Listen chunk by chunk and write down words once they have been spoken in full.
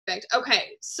Perfect.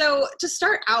 Okay, so to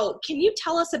start out, can you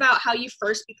tell us about how you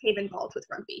first became involved with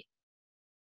rugby?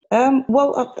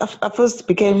 I first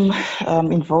became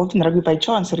involved in rugby by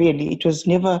chance, really. It was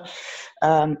never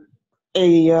um,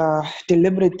 a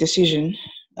deliberate decision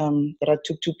that I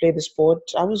took to play the sport.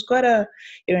 I was quite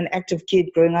an active kid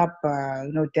growing up,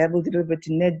 dabbled a little bit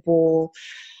in netball,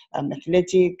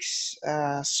 athletics,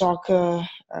 soccer,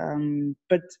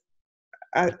 but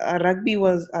rugby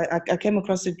I came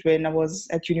across it when I was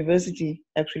at university,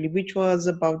 actually, which was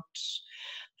about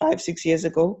 5, 6 years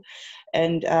ago.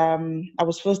 And I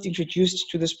was first introduced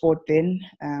to the sport then.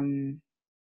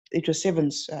 It was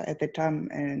sevens at the time,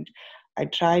 and I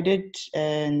tried it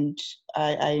and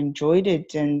I enjoyed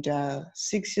it. And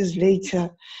 6 years later,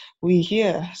 we're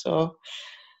here. So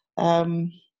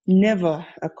never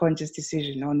a conscious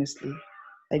decision, honestly.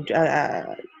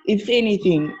 If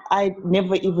anything, I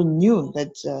never even knew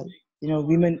that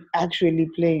women actually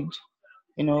played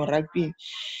rugby.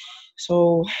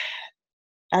 So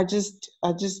I just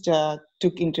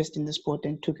took interest in the sport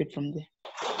and took it from there.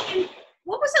 And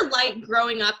what was it like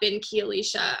growing up in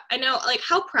Kialisha? I know, like,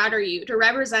 how proud are you to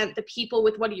represent the people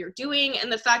with what you're doing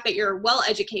and the fact that you're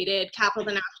well-educated,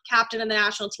 captain of the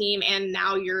national team, and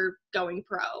now you're going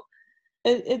pro?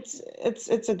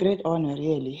 It's a great honor,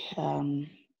 really,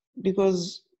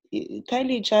 because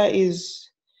Kialisha is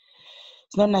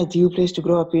it's not an ideal place to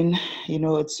grow up in.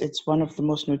 It's one of the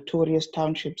most notorious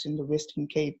townships in the Western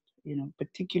Cape.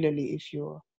 Particularly if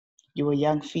you're a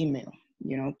young female.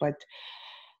 But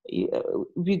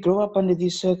we grow up under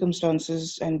these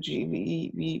circumstances, and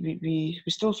we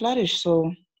still flourish.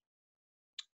 So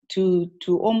to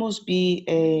almost be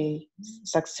a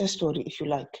success story, if you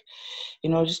like,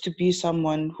 just to be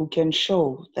someone who can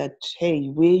show that, hey,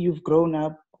 where you've grown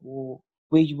up or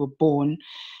where you were born,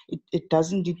 it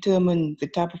doesn't determine the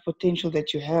type of potential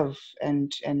that you have,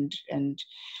 and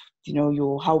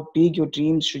your how big your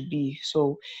dreams should be.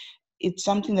 So it's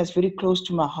something that's very close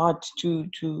to my heart to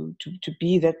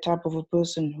be that type of a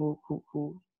person who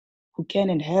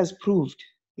can and has proved,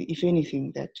 if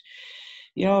anything, that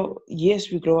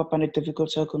yes, we grow up under difficult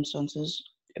circumstances,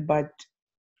 but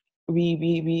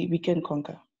we can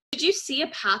conquer. Did you see a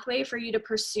pathway for you to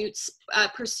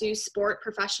pursue sport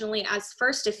professionally as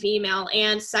first a female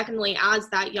and secondly as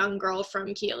that young girl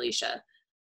from Kialisha?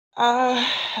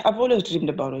 I've always dreamed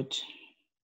about it,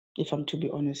 if I'm to be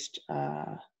honest.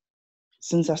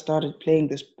 Since I started playing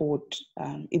the sport,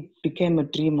 it became a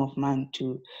dream of mine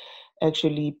to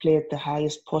actually play at the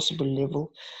highest possible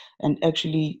level and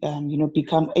actually,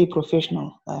 become a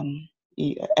professional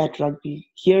at rugby.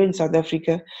 Here in South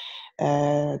Africa,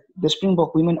 the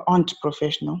Springbok women aren't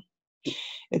professional.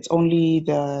 It's only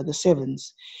the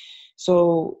sevens.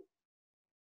 So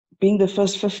being the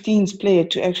first 15th player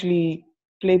to actually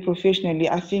play professionally,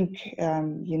 I think,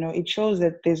 it shows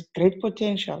that there's great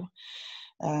potential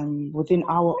within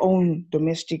our own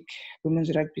domestic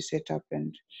women's rugby setup.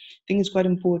 And I think it's quite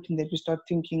important that we start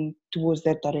thinking towards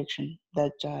that direction,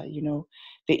 that,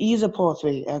 there is a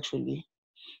pathway, actually.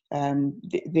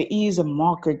 There is a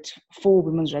market for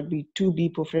women's rugby to be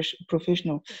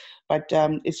professional, but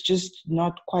it's just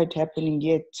not quite happening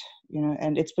yet.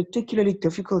 And it's particularly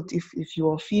difficult if you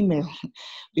are female,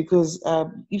 because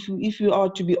if you are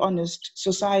to be honest,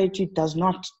 society does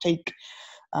not take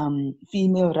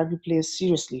female rugby players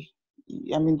seriously.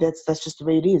 I mean, that's just the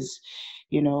way it is.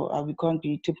 We can't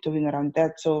be tiptoeing around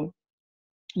that. So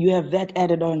you have that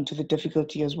added on to the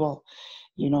difficulty as well.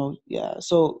 Yeah.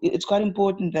 So it's quite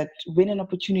important that when an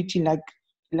opportunity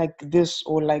like this,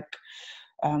 or like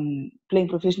playing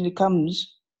professionally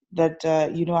comes, that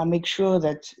I make sure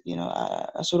that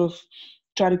I sort of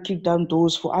try to kick down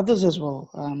doors for others as well,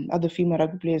 other female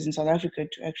rugby players in South Africa,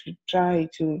 to actually try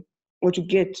to or to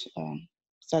get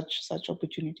such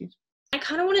opportunities. I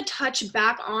kind of want to touch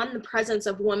back on the presence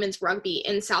of women's rugby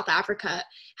in South Africa.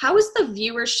 How is the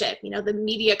viewership, the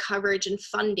media coverage and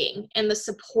funding and the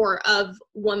support of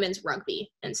women's rugby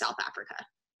in South Africa?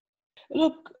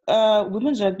 Look,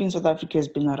 women's rugby in South Africa has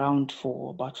been around for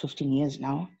about 15 years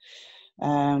now.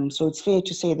 So it's fair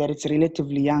to say that it's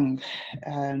relatively young.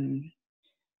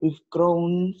 We've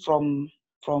grown from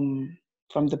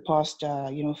the past,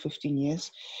 15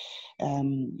 years.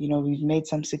 We've made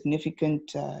some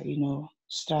significant,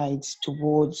 strides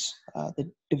towards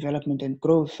the development and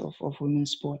growth of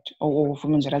women's sport, or of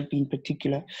women's rugby in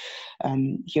particular,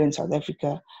 here in South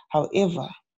Africa. However,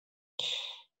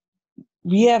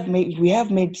 we have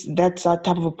made that type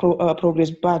of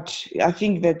progress, but I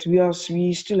think that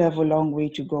we still have a long way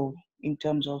to go in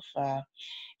terms of,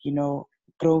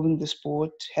 growing the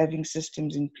sport, having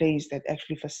systems in place that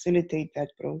actually facilitate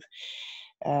that growth.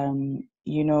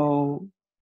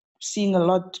 seeing a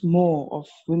lot more of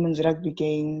women's rugby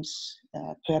games,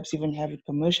 perhaps even have it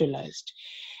commercialized,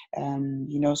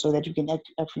 so that you can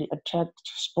actually attract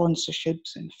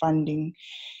sponsorships and funding.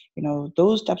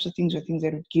 Those types of things are things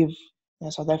that would give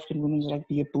South African women's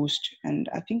rugby a boost. And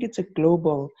I think it's a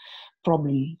global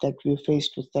problem that we're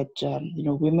faced with, that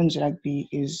women's rugby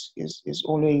is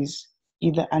always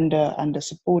either under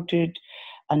supported,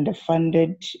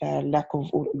 underfunded,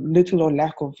 little or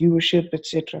lack of viewership,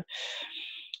 etc.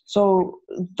 So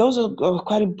those are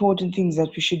quite important things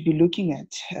that we should be looking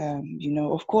at.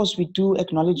 Of course, we do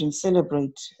acknowledge and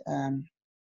celebrate the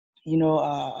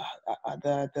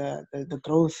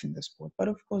growth in the sport. But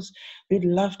of course, we'd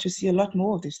love to see a lot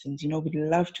more of these things. We'd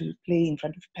love to play in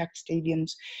front of packed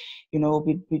stadiums.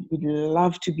 We'd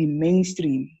love to be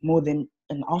mainstream more than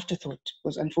an afterthought.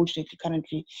 Because unfortunately,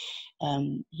 currently,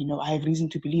 I have reason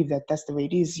to believe that that's the way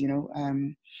it is.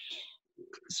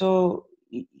 So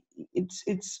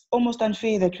it's almost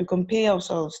unfair that we compare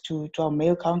ourselves to our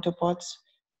male counterparts.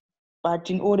 But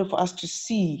in order for us to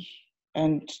see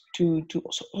and to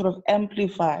sort of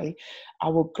amplify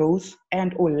our growth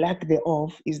and or lack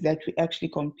thereof, is that we actually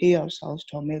compare ourselves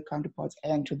to our male counterparts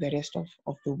and to the rest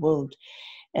of the world.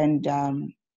 And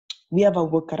we have our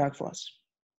work cut out for us.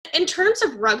 In terms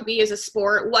of rugby as a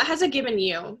sport, what has it given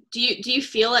you? Do you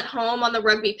feel at home on the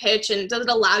rugby pitch, and does it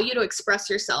allow you to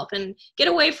express yourself and get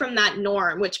away from that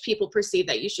norm which people perceive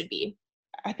that you should be?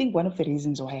 I think one of the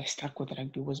reasons why I stuck with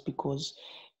rugby was because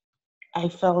I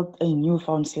felt a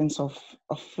newfound sense of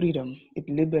freedom. It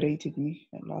liberated me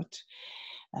a lot.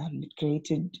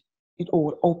 It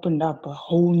opened up a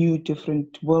whole new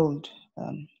different world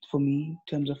for me in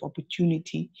terms of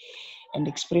opportunity and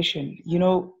expression.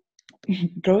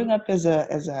 Growing up as a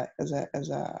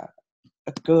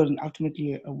girl, and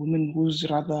ultimately a woman who's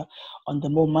rather on the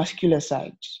more muscular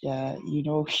side,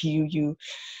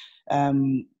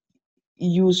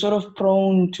 you sort of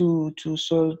prone to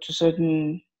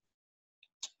certain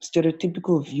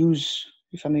stereotypical views,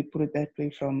 if I may put it that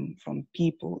way, from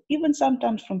people, even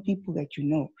sometimes from people that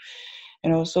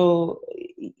so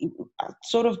I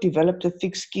sort of developed a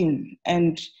thick skin.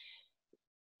 And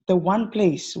the one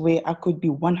place where I could be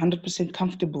 100%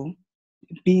 comfortable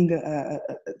being a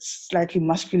slightly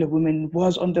muscular woman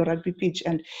was on the rugby pitch.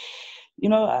 And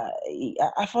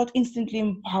I felt instantly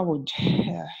empowered,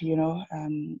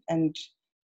 and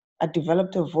I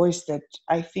developed a voice that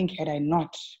I think, had I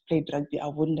not played rugby, I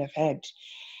wouldn't have had.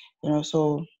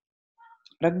 So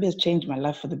rugby has changed my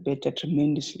life for the better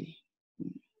tremendously.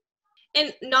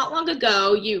 And not long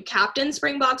ago, you captained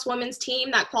Springboks women's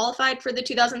team that qualified for the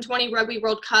 2020 Rugby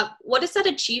World Cup. What does that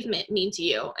achievement mean to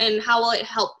you, and how will it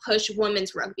help push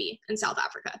women's rugby in South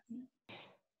Africa?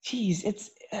 Geez, it's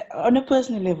on a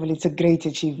personal level, it's a great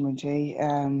achievement.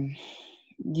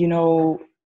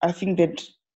 I think that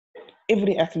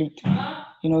every athlete,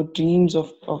 dreams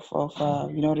of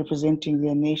representing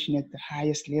their nation at the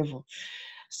highest level.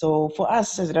 So for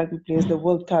us as rugby players, the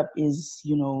World Cup is,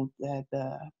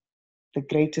 the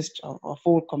greatest of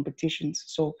all competitions.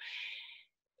 So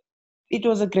it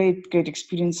was a great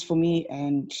experience for me,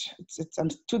 and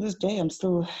to this day I'm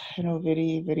still,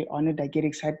 very, very honored. I get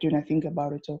excited when I think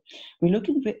about it. So we're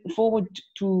looking forward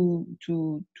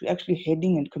to actually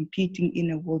heading and competing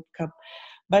in a World Cup.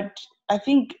 But I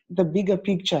think the bigger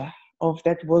picture of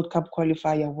that World Cup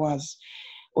qualifier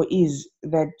is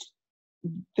that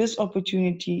this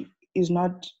opportunity is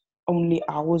not only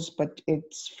ours, but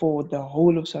it's for the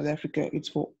whole of South Africa. It's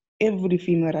for every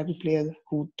female rugby player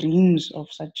who dreams of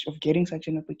getting such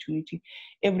an opportunity.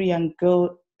 Every young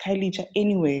girl, Kailicha,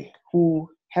 anywhere, who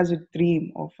has a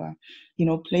dream of,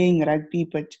 playing rugby,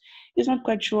 but is not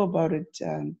quite sure about it.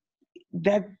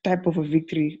 That type of a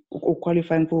victory or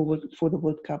qualifying for the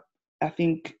World Cup, I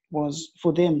think, was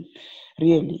for them,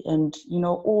 really. And,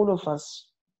 all of us,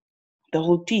 the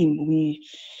whole team, we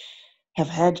have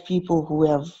had people who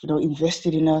have,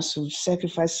 invested in us, who've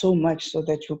sacrificed so much so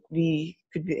that we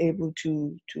could be able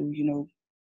to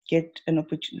get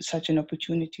such an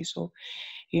opportunity. So,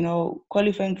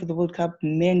 qualifying for the World Cup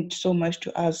meant so much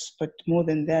to us, but more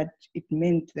than that, it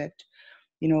meant that,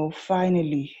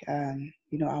 finally,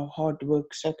 our hard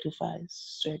work,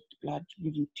 sacrifice, sweat, blood,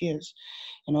 even tears,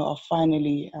 are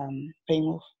finally paying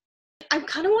off. I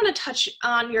kind of want to touch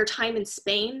on your time in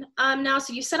Spain now.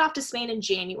 So you set off to Spain in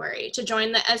January to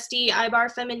join the SD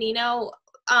Eibar Femenino,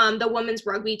 the women's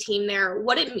rugby team there.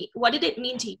 What did it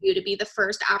mean to you to be the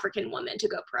first African woman to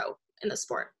go pro in the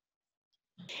sport?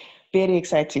 Very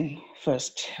exciting,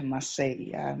 first, I must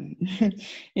say.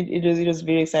 It was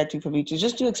very exciting for me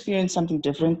to experience something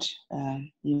different,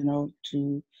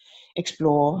 to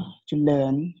explore, to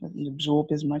learn, and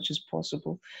absorb as much as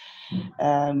possible.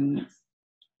 Um,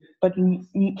 but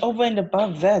over and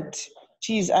above that,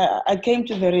 geez, I came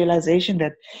to the realization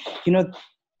that, you know,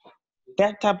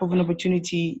 that type of an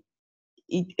opportunity,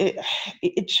 it, it,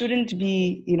 it shouldn't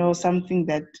be, you know, something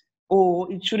that,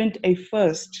 or it shouldn't a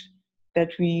first that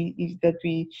we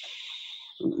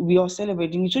are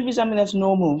celebrating. It should be something that's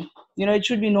normal. You know, it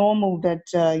should be normal that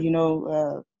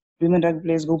women rugby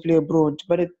players go play abroad,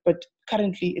 but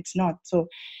currently it's not. So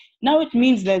now it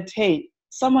means that, hey,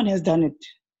 someone has done it.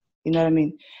 You know what I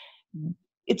mean?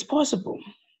 It's possible.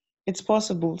 It's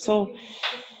possible. So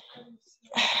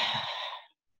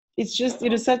it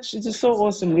is so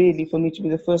awesome, really, for me to be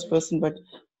the first person, but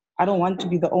I don't want to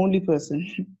be the only person.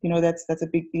 You know, that's a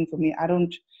big thing for me. I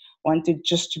don't want it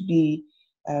just to be,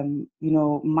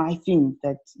 my thing.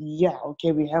 That, yeah,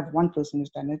 okay, we have one person who's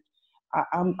done it.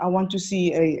 I want to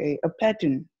see a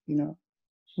pattern, you know,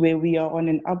 where we are on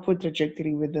an upward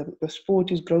trajectory, where the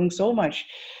sport is growing so much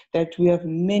that we have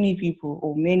many people,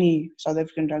 or many South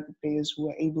African rugby players, who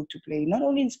are able to play not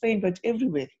only in Spain but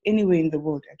everywhere, anywhere in the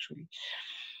world, actually.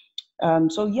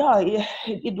 So yeah,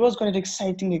 it was quite an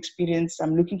exciting experience.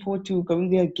 I'm looking forward to going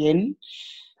there again,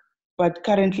 but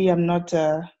currently I'm not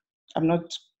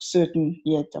certain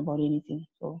yet about anything.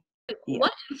 So yeah.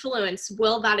 What influence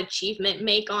will that achievement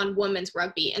make on women's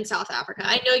rugby in South Africa?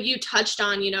 I know you touched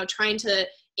on, trying to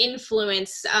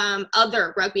influence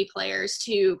other rugby players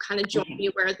to kind of join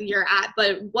you where you're at,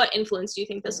 but what influence do you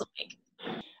think this will make?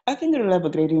 I think it will have a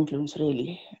great influence,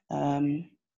 really.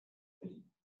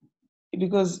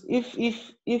 Because if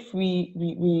we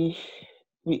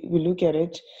look at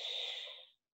it,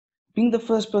 being the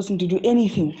first person to do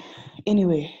anything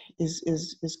anyway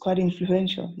is quite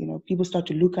influential. You know, people start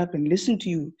to look up and listen to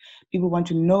you. People want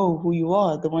to know who you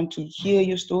are. They want to hear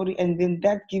your story, and then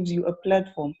that gives you a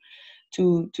platform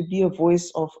to be a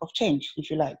voice of change,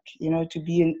 if you like, to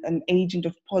be an agent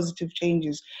of positive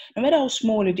changes, no matter how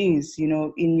small it is,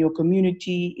 in your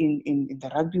community, in the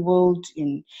rugby world,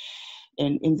 in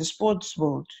the sports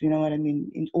world, you know what I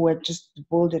mean, or just the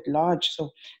world at large. So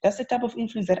that's the type of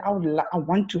influence that I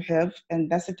want to have,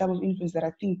 and that's the type of influence that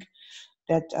I think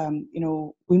that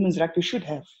women's rugby should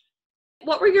have.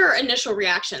 What were your initial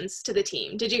reactions to the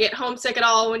team? Did you get homesick at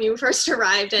all when you first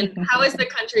arrived, and how has the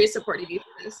country supported you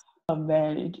through this? Oh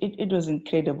man, it was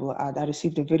incredible. I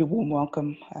received a very warm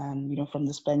welcome, from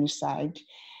the Spanish side.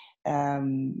 I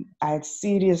had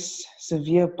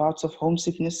severe bouts of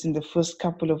homesickness in the first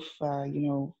couple of,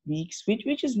 weeks,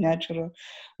 which is natural,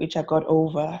 which I got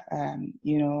over.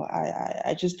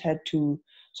 I just had to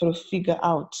sort of figure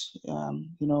out,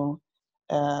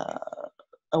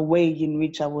 a way in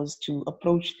which I was to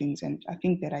approach things, and I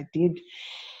think that I did.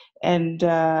 And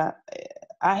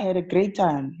I had a great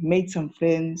time, made some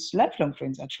friends, lifelong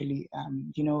friends actually,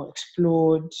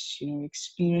 explored,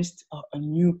 experienced a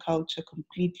new culture,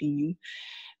 completely new.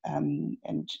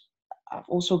 And I've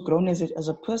also grown as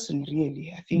a person,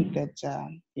 really. I think that,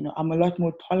 I'm a lot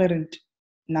more tolerant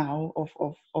now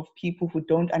of people who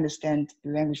don't understand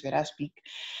the language that I speak.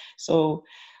 So,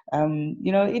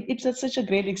 it's such a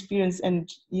great experience, and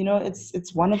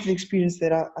it's one of the experiences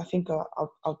that I think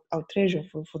I'll treasure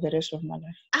for the rest of my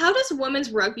life. How does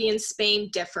women's rugby in Spain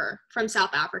differ from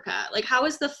South Africa? Like, how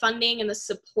is the funding and the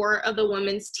support of the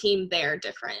women's team there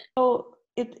different? So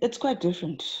it's quite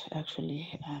different,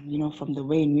 actually. From the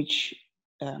way in which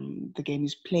the game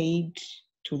is played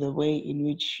to the way in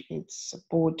which it's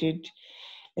supported,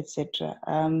 etc.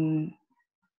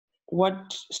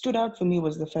 What stood out for me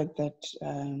was the fact that,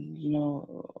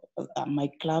 my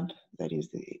club, that is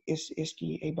the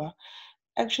SD ABA,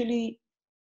 actually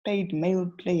paid male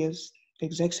players the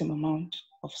exact same amount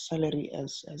of salary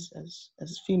as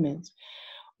females,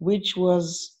 which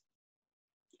was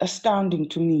astounding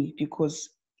to me, because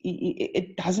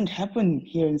it doesn't happen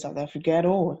here in South Africa at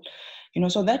all.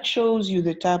 So that shows you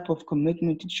the type of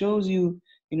commitment. It shows you,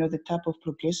 the type of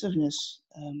progressiveness,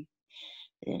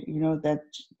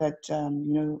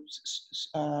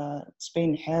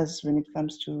 Spain has when it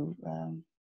comes to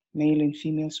male and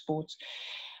female sports.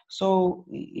 So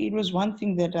it was one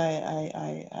thing that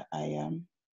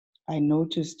I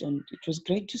noticed, and it was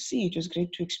great to see. It was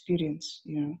great to experience.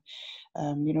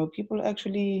 People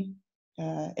actually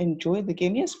enjoy the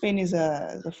game. Yes, Spain is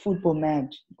a football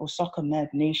mad or soccer mad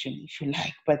nation, if you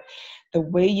like, but the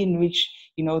way in which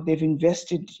they've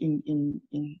invested in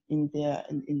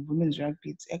women's rugby,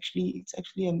 it's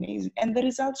actually amazing, and the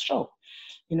results show.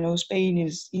 Spain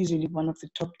is easily one of the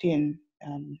top 10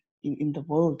 in the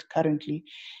world currently,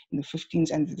 in the 15s,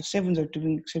 and the 7s are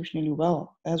doing exceptionally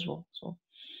well as well. So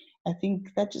I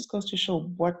think that just goes to show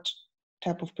what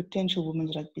type of potential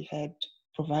women's rugby had,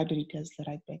 provided it has the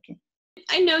right backing.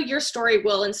 I know your story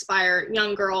will inspire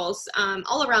young girls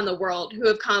all around the world who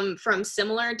have come from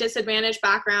similar disadvantaged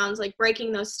backgrounds, like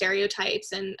breaking those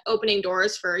stereotypes and opening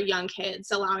doors for young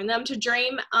kids, allowing them to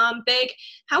dream big.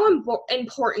 How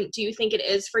important do you think it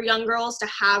is for young girls to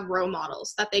have role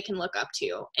models that they can look up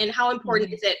to? And how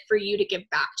important is it for you to give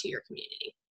back to your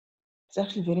community? It's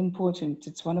actually very important.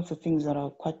 It's one of the things that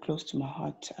are quite close to my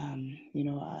heart.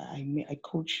 I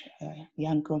coach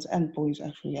young girls and boys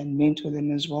actually, and mentor them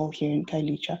as well here in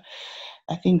Khayelitsha.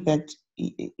 I think that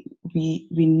we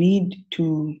need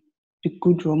to be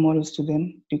good role models to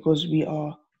them, because we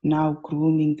are now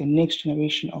grooming the next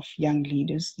generation of young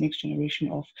leaders, next generation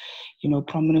of,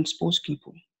 prominent sports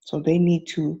people. So they need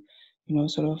to,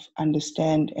 sort of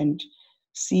understand and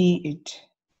see it,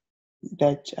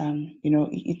 that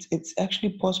it's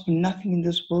actually possible. Nothing in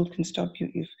this world can stop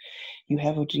you if you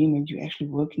have a dream and you're actually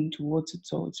working towards it.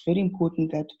 So it's very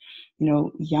important that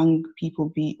young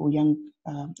people young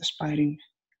aspiring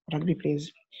rugby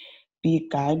players be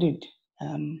guided,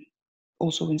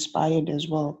 also inspired as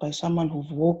well by someone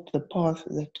who've walked the path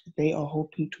that they are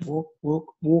hoping to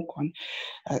walk on,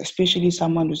 especially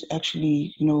someone who's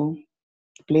actually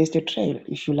blazed a trail,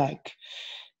 if you like,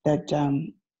 that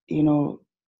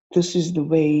this is the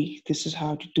way, this is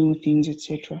how to do things,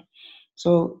 etc.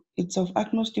 So it's of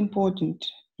utmost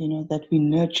importance, that we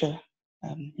nurture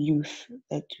youth,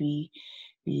 that we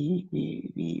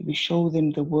show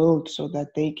them the world so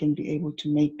that they can be able to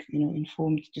make,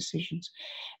 informed decisions.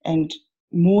 And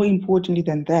more importantly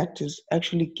than that is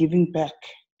actually giving back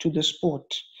to the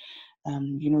sport,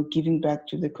 giving back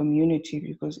to the community,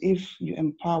 because if you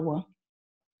empower,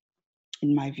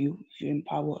 in my view, if you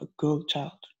empower a girl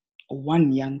child,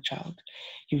 one young child,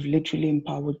 you've literally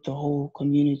empowered the whole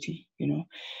community,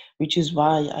 which is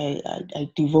why I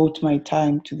devote my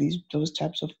time to those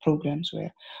types of programs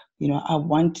where, I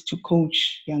want to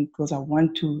coach young girls,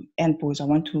 and boys, I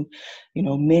want to,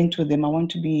 mentor them. I want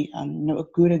to be, a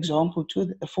good example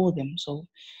for them, so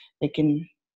they can,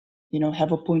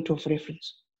 have a point of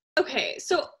reference. Okay,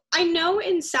 so I know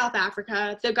in South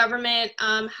Africa, the government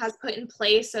has put in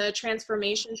place a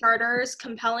transformation charters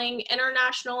compelling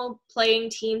international playing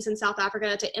teams in South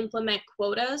Africa to implement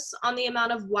quotas on the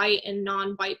amount of white and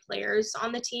non-white players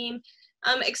on the team,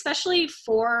 especially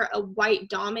for a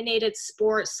white-dominated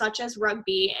sport such as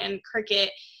rugby and cricket.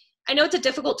 I know it's a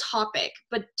difficult topic,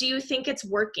 but do you think it's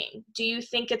working? Do you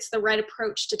think it's the right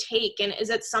approach to take? And is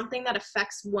it something that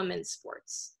affects women's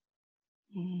sports?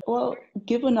 Well,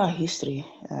 given our history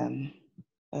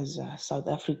as South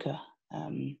Africa,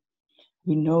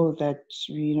 we know that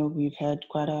we've had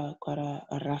quite a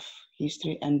rough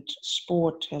history, and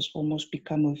sport has almost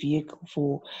become a vehicle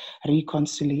for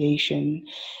reconciliation,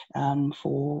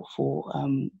 for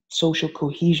social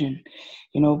cohesion,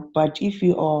 But if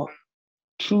we are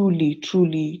truly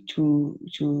to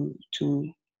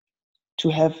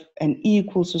have an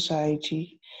equal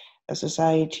society, a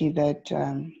society that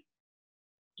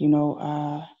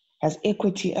has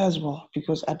equity as well,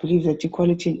 because I believe that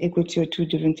equality and equity are two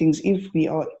different things. If we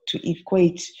are to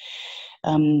equate,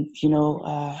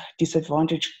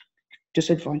 disadvantaged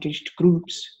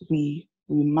groups, we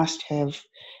must have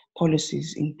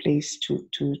policies in place to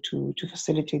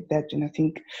facilitate that. And I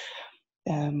think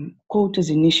quotas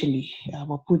initially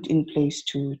were put in place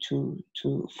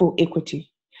for equity,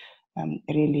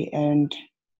 really. And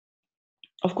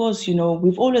of course,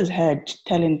 we've always had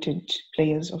talented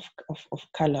players of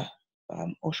color,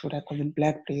 or should I call them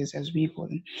black players, as we call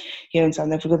them, here in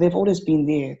South Africa. They've always been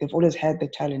there. They've always had the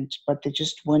talent, but they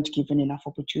just weren't given enough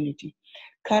opportunity.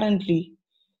 Currently,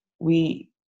 we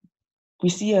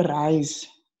see a rise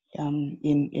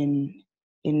in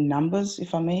numbers,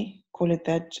 if I may call it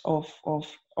that, of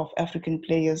African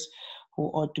players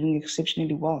who are doing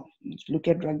exceptionally well. If you look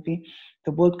at rugby,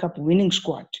 the World Cup winning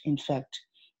squad, in fact,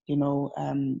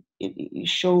 it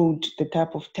showed the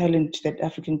type of talent that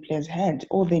African players had.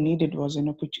 All they needed was an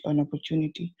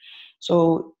opportunity.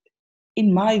 So,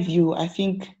 in my view, I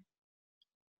think,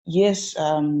 yes,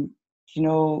 the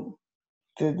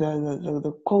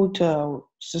quota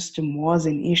system was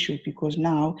an issue, because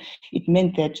now it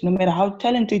meant that no matter how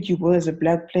talented you were as a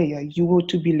black player, you were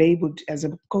to be labeled as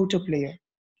a quota player.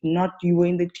 Not you were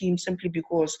in the team simply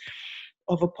because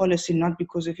of a policy, not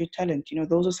because of your talent.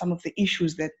 Those are some of the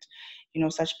issues that,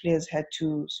 such players had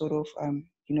to sort of,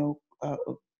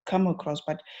 come across.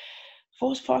 But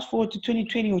fast forward to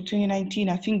 2020 or 2019,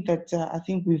 I think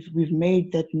we've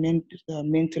made that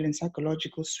mental and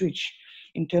psychological switch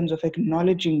in terms of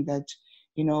acknowledging that,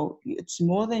 it's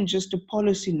more than just a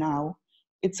policy now.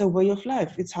 It's a way of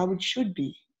life. It's how it should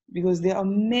be. because there are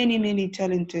many, many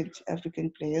talented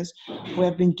African players who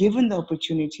have been given the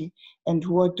opportunity and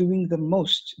who are doing the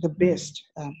most, the best,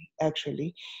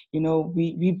 actually. You know,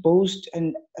 we boast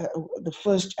and the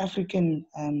first African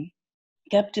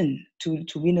captain to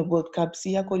win a World Cup,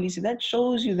 Siya Kolisi. That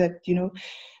shows you that, you know,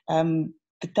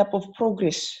 the type of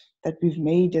progress that we've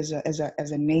made as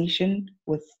a nation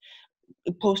with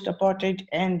post-apartheid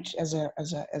and as a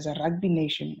rugby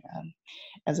nation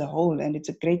as a whole, and it's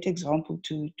a great example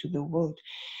to the world.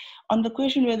 On the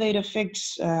question whether it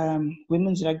affects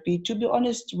women's rugby, to be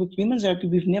honest, with women's rugby,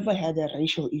 we've never had a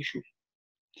racial issue.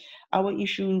 Our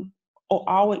issues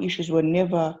were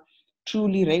never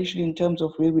truly racial in terms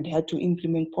of where we'd had to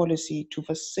implement policy to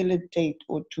facilitate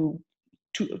or to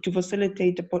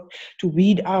facilitate, to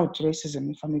weed out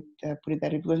racism, if I may put it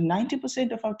that way, because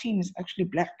 90% of our team is actually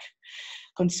black,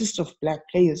 consists of black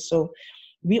players. So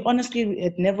we honestly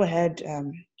had never had,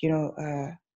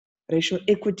 racial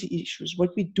equity issues.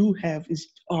 What we do have is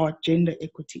our gender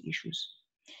equity issues.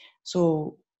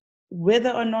 So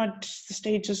whether or not the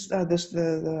status,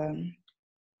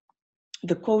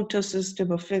 the quota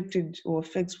system affected or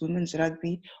affects women's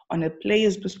rugby on a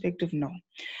player's perspective, no.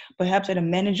 Perhaps at a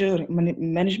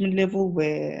management level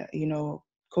where, you know,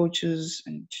 coaches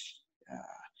and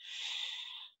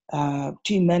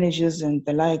team managers and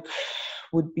the like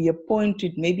would be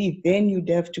appointed, maybe then you'd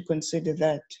have to consider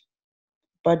that.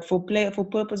 But for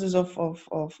purposes of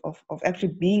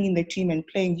actually being in the team and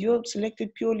playing, you're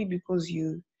selected purely because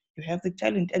you have the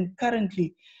talent. And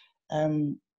currently,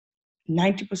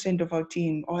 90% of our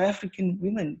team are African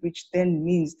women, which then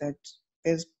means that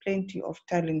there's plenty of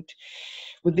talent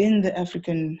within the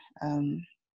African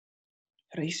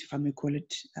race, if I may call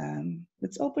it.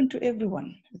 It's open to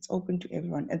everyone. It's open to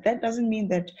everyone. And that doesn't mean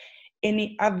that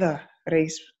any other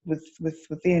race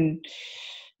within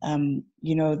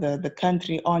the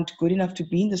country aren't good enough to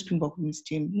be in the Springbok women's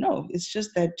team. No, it's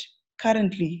just that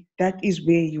currently that is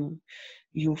where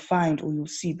you find or you'll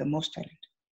see the most talent.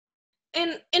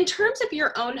 And in terms of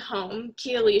your own home,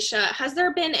 Kealisha, has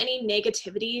there been any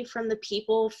negativity from the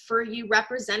people for you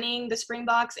representing the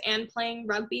Springboks and playing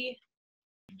rugby?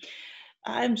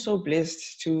 I'm so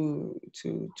blessed to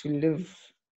live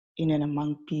in and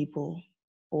among people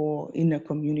or in a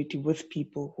community with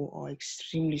people who are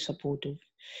extremely supportive.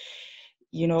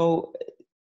 You know,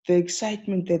 the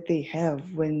excitement that they have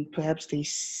when perhaps they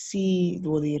see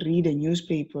or they read a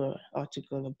newspaper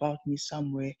article about me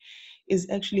somewhere is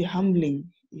actually humbling.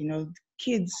 You know,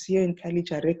 kids here in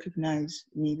Kalicha recognize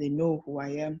me, they know who I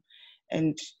am,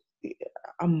 and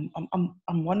I'm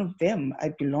one of them. I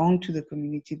belong to the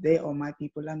community. They are my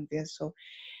people. I'm there. So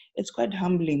it's quite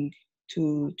humbling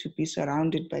to be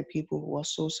surrounded by people who are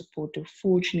so supportive.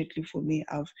 Fortunately for me,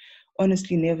 I've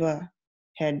honestly never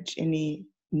had any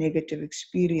negative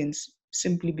experience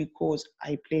simply because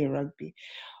I play rugby.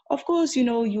 Of course, you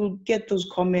know, you'll get those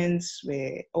comments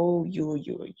where, oh, you're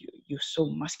so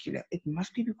muscular. It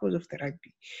must be because of the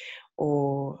rugby.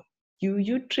 Or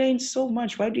you train so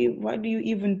much. Why do you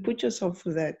even put yourself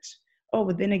through that? Oh,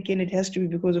 but then again, it has to be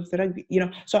because of the rugby. You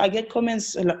know, so I get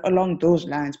comments along those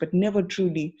lines, but never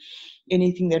truly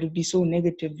anything that would be so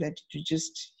negative that to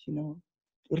just, you know,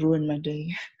 ruin my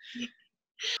day.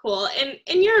 Cool. And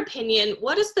in your opinion,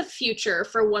 what does the future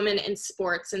for women in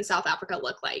sports in South Africa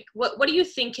look like? What do you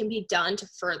think can be done to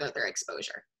further their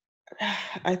exposure?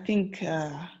 I think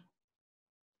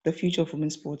the future of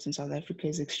women's sports in South Africa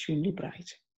is extremely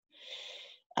bright.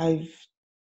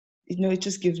 It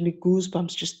just gives me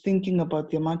goosebumps just thinking about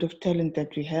the amount of talent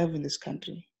that we have in this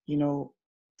country, you know,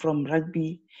 from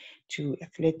rugby to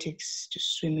athletics to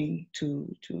swimming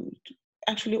to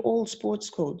actually all sports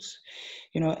codes,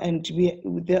 you know, and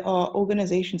there are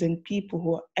organizations and people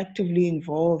who are actively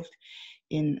involved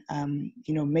in,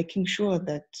 making sure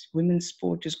that women's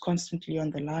sport is constantly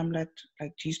on the limelight,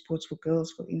 like G Sports for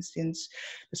Girls, for instance,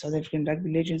 the South African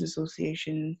Rugby Legends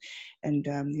Association, and,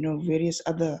 various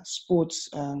other sports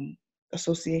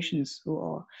associations who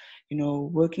are,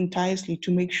 working tirelessly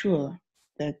to make sure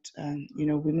that,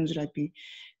 women's rugby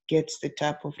gets the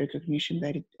type of recognition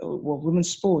that women's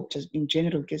sport in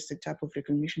general gets the type of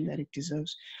recognition that it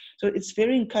deserves. So it's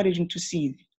very encouraging to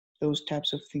see those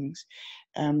types of things.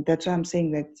 That's why I'm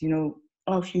saying that,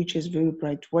 our future is very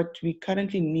bright. What we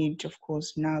currently need, of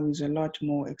course, now is a lot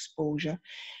more exposure.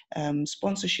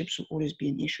 Sponsorships will always be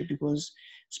an issue because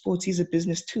sports is a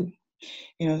business too.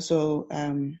 So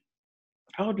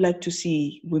I would like to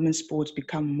see women's sports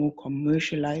become more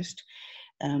commercialized.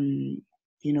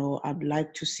 I'd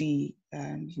like to see,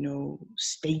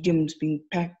 stadiums being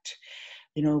packed,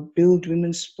 build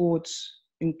women's sports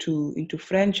into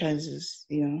franchises,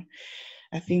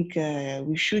 I think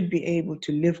we should be able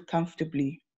to live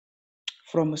comfortably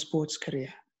from a sports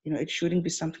career. It shouldn't be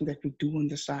something that we do on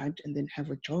the side and then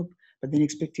have a job, but then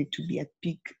expect it to be at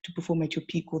peak, to perform at your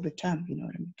peak all the time. You know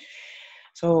what I mean?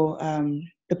 So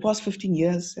the past 15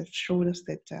 years have showed us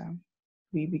that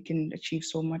we can achieve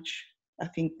so much. I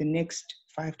think the next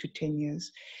 5 to 10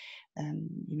 years,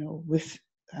 with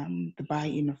the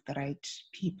buy-in of the right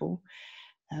people,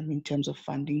 in terms of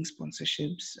funding,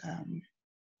 sponsorships,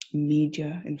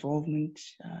 media involvement,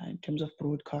 in terms of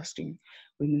broadcasting,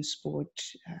 women's sport.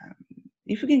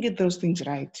 If we can get those things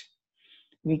right,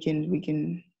 we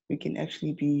can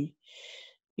actually be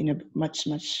in a much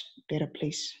better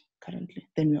place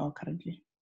than we are currently.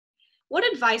 What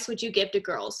advice would you give to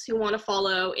girls who want to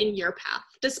follow in your path,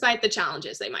 despite the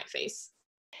challenges they might face?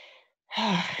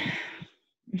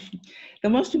 The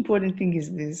most important thing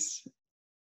is this.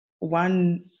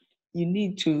 One, you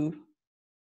need to,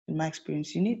 in my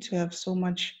experience, you need to have so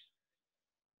much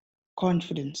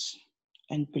confidence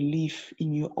and belief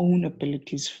in your own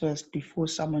abilities first before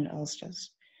someone else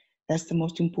does. That's the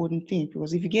most important thing,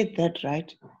 because if you get that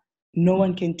right, no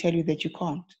one can tell you that you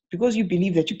can't. Because you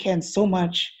believe that you can so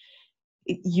much,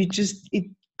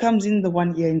 it comes in the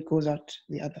one ear and goes out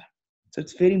the other. So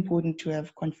it's very important to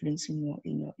have confidence in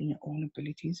your own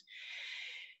abilities.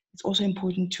 It's also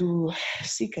important to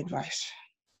seek advice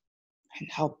and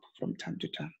help from time to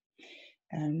time.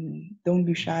 And don't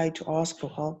be shy to ask for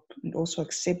help, and also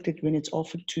accept it when it's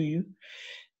offered to you.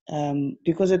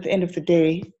 Because at the end of the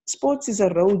day, sports is a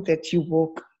road that you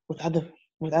walk with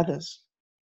others.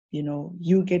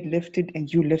 You get lifted and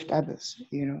you lift others.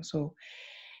 So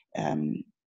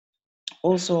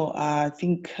also, I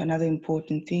think another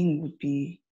important thing would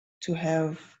be to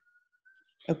have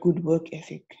a good work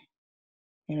ethic.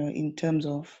 In terms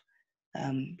of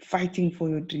fighting for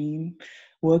your dream,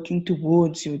 working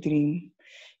towards your dream.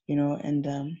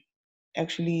 And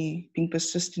actually being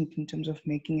persistent in terms of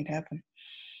making it happen.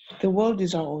 The world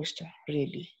is our oyster,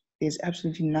 really. There's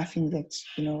absolutely nothing that,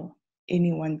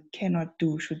 anyone cannot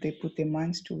do should they put their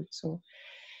minds to it. So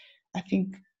I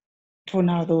think for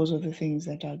now, those are the things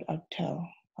that I'd tell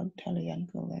a young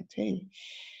girl that, hey,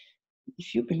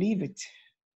 if you believe it,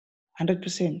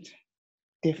 100%,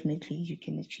 definitely you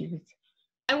can achieve it.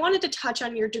 I wanted to touch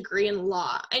on your degree in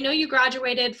law. I know you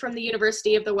graduated from the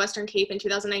University of the Western Cape in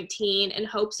 2019 in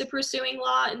hopes of pursuing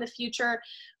law in the future.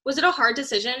 Was it a hard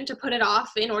decision to put it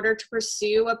off in order to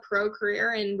pursue a pro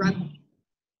career in rugby?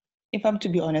 If I'm to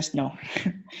be honest, no.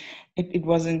 It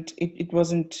wasn't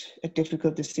a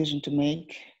difficult decision to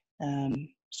make.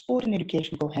 Sport and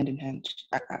education go hand in hand.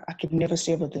 I could never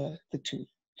sever the two.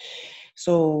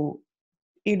 So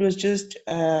it was just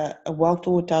a well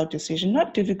thought out decision,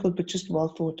 not difficult, but just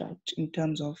well thought out in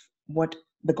terms of what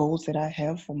the goals that I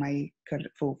have for my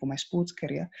sports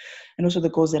career, and also the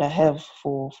goals that I have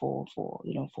for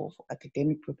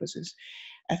academic purposes.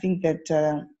 I think that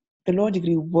the law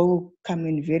degree will come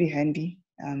in very handy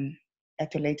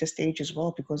at a later stage as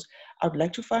well, because I would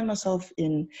like to find myself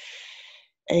in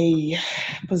a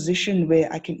position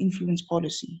where I can influence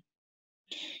policy.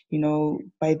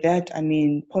 By that, I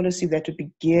mean policy that would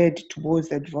be geared towards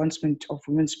the advancement of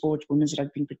women's sport, women's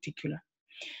rugby in particular.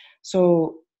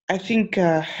 So I think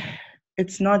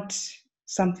it's not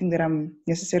something that I'm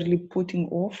necessarily putting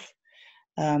off,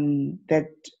 that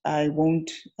I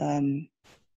won't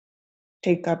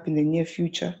take up in the near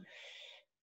future.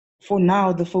 For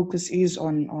now, the focus is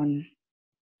on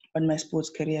my sports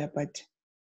career, but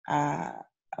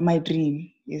my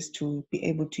dream is to be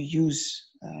able to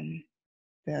use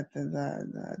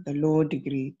the law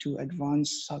degree to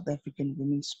advance South African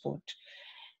women's sport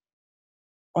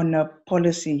on a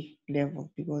policy level,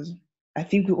 because I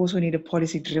think we also need a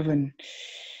policy-driven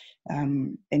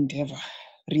endeavor,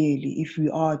 really, if we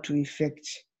are to effect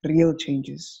real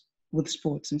changes with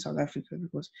sports in South Africa,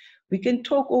 because we can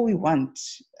talk all we want,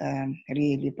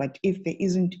 really, but if there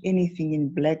isn't anything in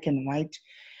black and white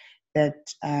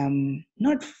that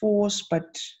not force,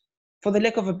 but for the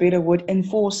lack of a better word,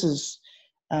 enforces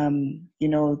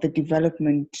the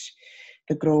development,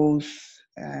 the growth,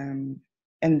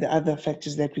 and the other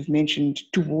factors that we've mentioned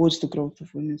towards the growth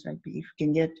of women's rugby. If we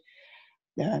can get,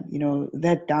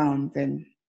 that down, then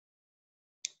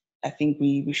I think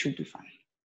we should be fine.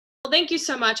 Well, thank you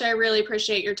so much. I really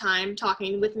appreciate your time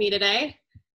talking with me today.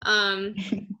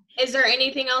 Is there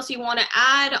anything else you want to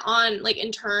add on, like,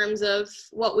 in terms of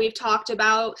what we've talked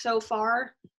about so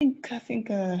far? I think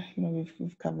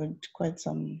we've covered quite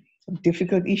some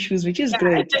difficult issues, which is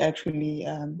great, actually.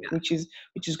 Which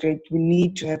is great. We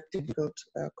need to have difficult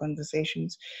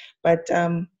conversations, but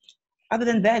other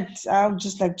than that, I would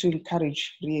just like to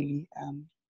encourage, really,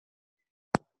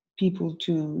 people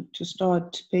to start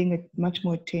paying much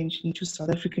more attention to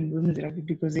South African women's rugby,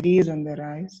 because it is on the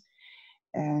rise.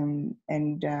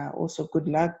 And also good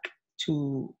luck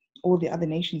to all the other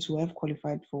nations who have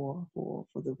qualified for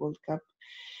the World Cup.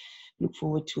 Look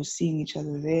forward to seeing each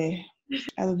other there.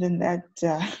 Other than that,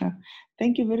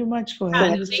 thank you very much for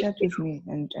having this chat with me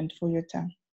and for your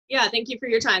time. Yeah, thank you for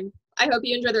your time. I hope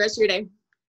you enjoy the rest of your day.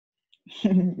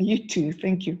 You too.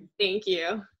 Thank you. Thank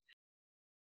you.